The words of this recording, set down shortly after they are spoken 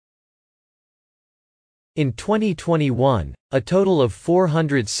In 2021, a total of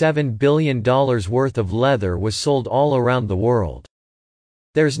 $407 billion worth of leather was sold all around the world.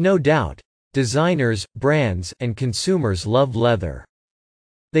 There's no doubt, designers, brands, and consumers love leather.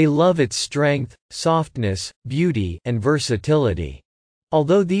 They love its strength, softness, beauty, and versatility.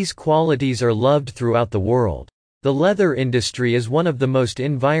 Although these qualities are loved throughout the world, the leather industry is one of the most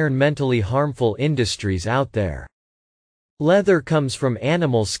environmentally harmful industries out there. Leather comes from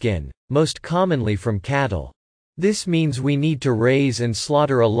animal skin, most commonly from cattle. This means we need to raise and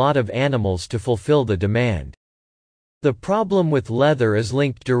slaughter a lot of animals to fulfill the demand. The problem with leather is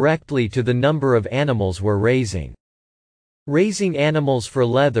linked directly to the number of animals we're raising. Raising animals for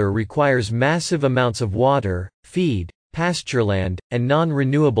leather requires massive amounts of water, feed, pastureland, and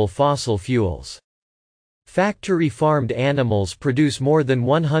non-renewable fossil fuels. Factory-farmed animals produce more than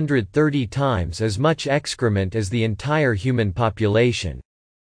 130 times as much excrement as the entire human population.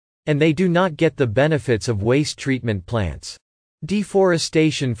 And they do not get the benefits of waste treatment plants.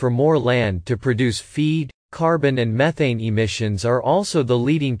 Deforestation for more land to produce feed, carbon and methane emissions are also the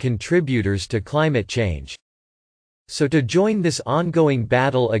leading contributors to climate change. So to join this ongoing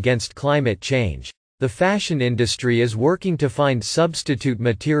battle against climate change, the fashion industry is working to find substitute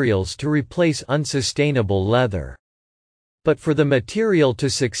materials to replace unsustainable leather. But for the material to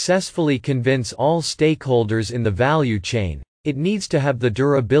successfully convince all stakeholders in the value chain, it needs to have the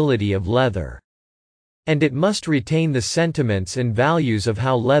durability of leather. And it must retain the sentiments and values of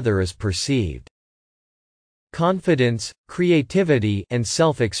how leather is perceived. Confidence, creativity, and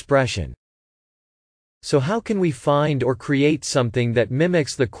self-expression. So how can we find or create something that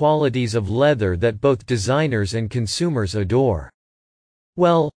mimics the qualities of leather that both designers and consumers adore?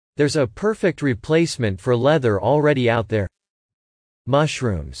 Well, there's a perfect replacement for leather already out there: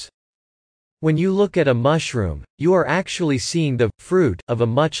 mushrooms. When you look at a mushroom, you are actually seeing the fruit of a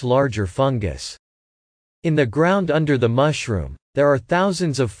much larger fungus. In the ground under the mushroom, there are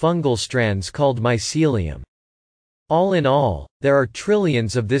thousands of fungal strands called mycelium. All in all, there are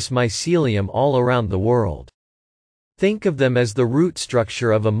trillions of this mycelium all around the world. Think of them as the root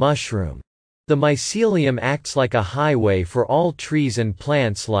structure of a mushroom. The mycelium acts like a highway for all trees and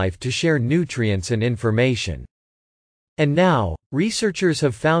plants' life to share nutrients and information. And now, researchers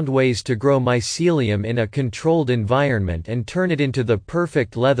have found ways to grow mycelium in a controlled environment and turn it into the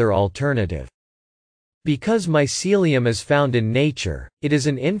perfect leather alternative. Because mycelium is found in nature, it is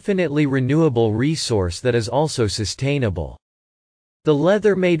an infinitely renewable resource that is also sustainable. The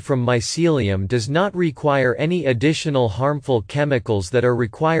leather made from mycelium does not require any additional harmful chemicals that are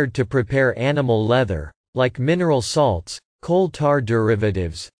required to prepare animal leather, like mineral salts, coal tar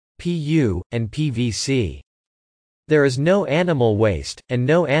derivatives, PU, and PVC. There is no animal waste, and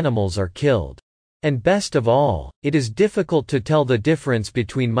no animals are killed. And best of all, it is difficult to tell the difference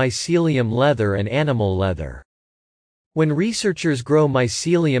between mycelium leather and animal leather. When researchers grow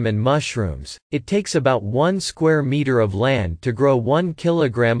mycelium and mushrooms, it takes about 1 square meter of land to grow 1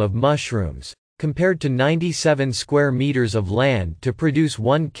 kilogram of mushrooms, compared to 97 square meters of land to produce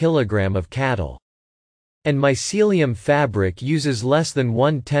 1 kilogram of cattle. And mycelium fabric uses less than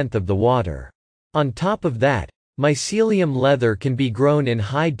 1/10 of the water. On top of that, mycelium leather can be grown in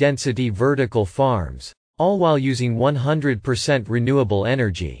high-density vertical farms, all while using 100% renewable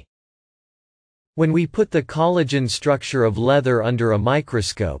energy. When we put the collagen structure of leather under a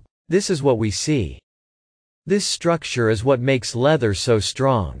microscope, this is what we see. This structure is what makes leather so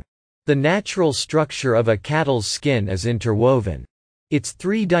strong. The natural structure of a cattle's skin is interwoven. Its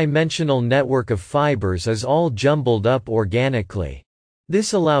three-dimensional network of fibers is all jumbled up organically.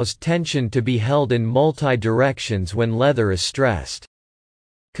 This allows tension to be held in multi-directions when leather is stressed.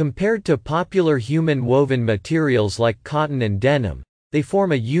 Compared to popular human-woven materials like cotton and denim, they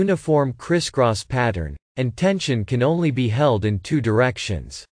form a uniform crisscross pattern, and tension can only be held in 2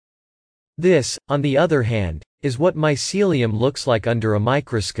 directions. This, on the other hand, is what mycelium looks like under a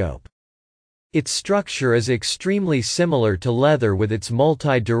microscope. Its structure is extremely similar to leather with its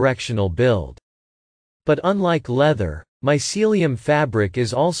multi-directional build. But unlike leather, mycelium fabric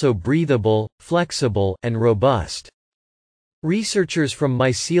is also breathable, flexible, and robust. Researchers from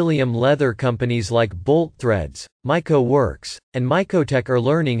mycelium leather companies like Bolt Threads, Myco Works, and Mycotech are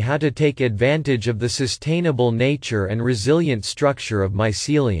learning how to take advantage of the sustainable nature and resilient structure of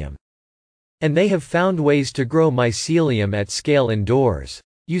mycelium. And they have found ways to grow mycelium at scale indoors,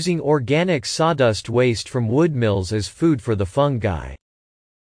 using organic sawdust waste from wood mills as food for the fungi.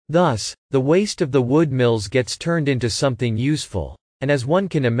 Thus, the waste of the wood mills gets turned into something useful, and as one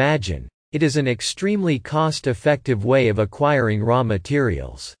can imagine, it is an extremely cost-effective way of acquiring raw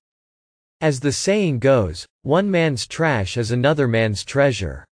materials. As the saying goes, one man's trash is another man's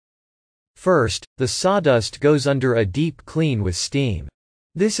treasure. First, the sawdust goes under a deep clean with steam.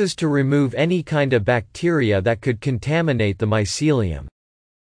 This is to remove any kind of bacteria that could contaminate the mycelium.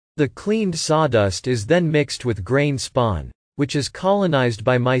 The cleaned sawdust is then mixed with grain spawn, which is colonized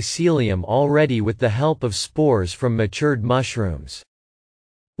by mycelium already with the help of spores from matured mushrooms.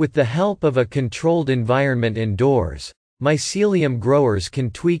 With the help of a controlled environment indoors, mycelium growers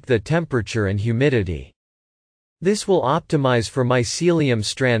can tweak the temperature and humidity. This will optimize for mycelium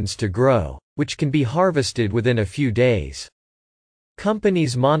strands to grow, which can be harvested within a few days.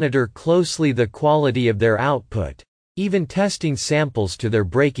 Companies monitor closely the quality of their output, even testing samples to their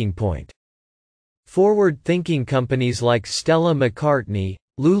breaking point. Forward-thinking companies like Stella McCartney,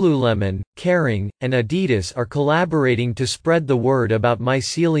 Lululemon, Kering, and Adidas are collaborating to spread the word about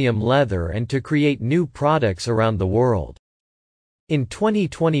mycelium leather and to create new products around the world. In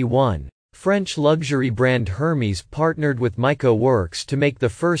 2021, French luxury brand Hermès partnered with Myco Works to make the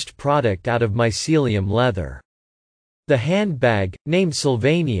first product out of mycelium leather. The handbag, named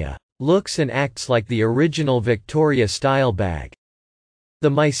Sylvania, looks and acts like the original Victoria-style bag.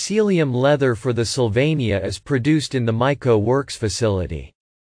 The mycelium leather for the Sylvania is produced in the Myco Works facility.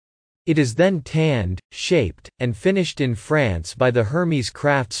 It is then tanned, shaped, and finished in France by the Hermès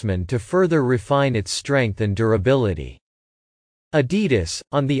craftsmen to further refine its strength and durability. Adidas,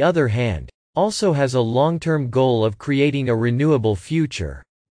 on the other hand, also has a long-term goal of creating a renewable future,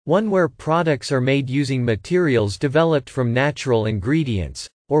 one where products are made using materials developed from natural ingredients,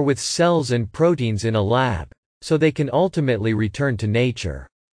 or with cells and proteins in a lab, so they can ultimately return to nature.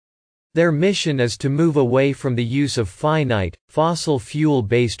 Their mission is to move away from the use of finite, fossil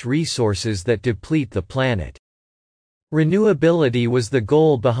fuel-based resources that deplete the planet. Renewability was the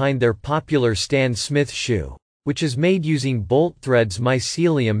goal behind their popular Stan Smith shoe, which is made using Bolt Thread's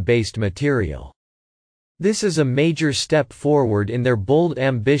mycelium-based material. This is a major step forward in their bold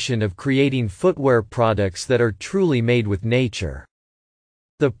ambition of creating footwear products that are truly made with nature.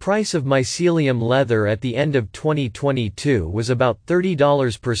 The price of mycelium leather at the end of 2022 was about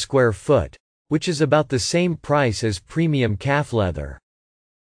 $30 per square foot, which is about the same price as premium calf leather.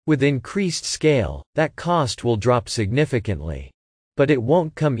 With increased scale, that cost will drop significantly. But it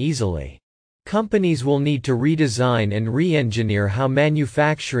won't come easily. Companies will need to redesign and re-engineer how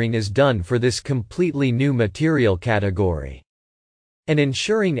manufacturing is done for this completely new material category. And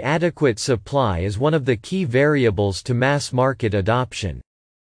ensuring adequate supply is one of the key variables to mass market adoption.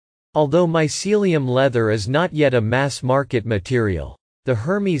 Although mycelium leather is not yet a mass-market material, the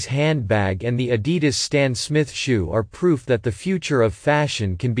Hermès handbag and the Adidas Stan Smith shoe are proof that the future of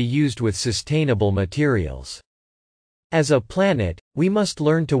fashion can be used with sustainable materials. As a planet, we must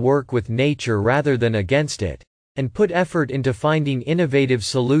learn to work with nature rather than against it, and put effort into finding innovative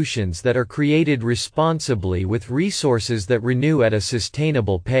solutions that are created responsibly with resources that renew at a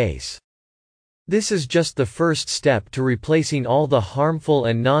sustainable pace. This is just the first step to replacing all the harmful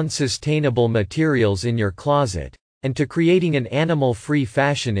and non-sustainable materials in your closet, and to creating an animal-free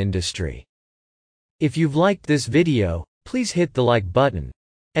fashion industry. If you've liked this video, please hit the like button.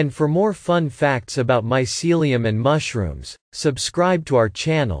 And for more fun facts about mycelium and mushrooms, subscribe to our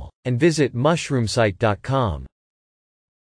channel, and visit mushroomsite.com.